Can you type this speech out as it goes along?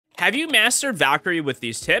Have you mastered Valkyrie with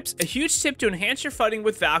these tips? A huge tip to enhance your fighting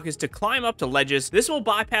with Valk is to climb up to ledges. This will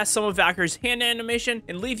bypass some of Valkyrie's hand animation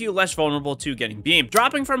and leave you less vulnerable to getting beamed.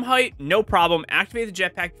 Dropping from height, no problem. Activate the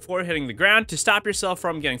jetpack before hitting the ground to stop yourself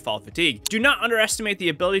from getting fall fatigue. Do not underestimate the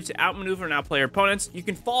ability to outmaneuver and outplay your opponents. You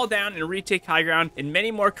can fall down and retake high ground in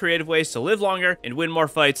many more creative ways to live longer and win more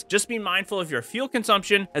fights. Just be mindful of your fuel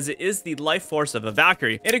consumption, as it is the life force of a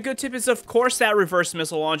Valkyrie. And a good tip is, of course, that reverse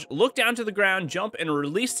missile launch. Look down to the ground, jump, and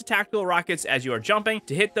release the tactical rockets as you are jumping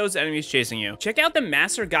to hit those enemies chasing you. Check out the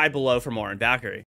master guide below for more on Valkyrie.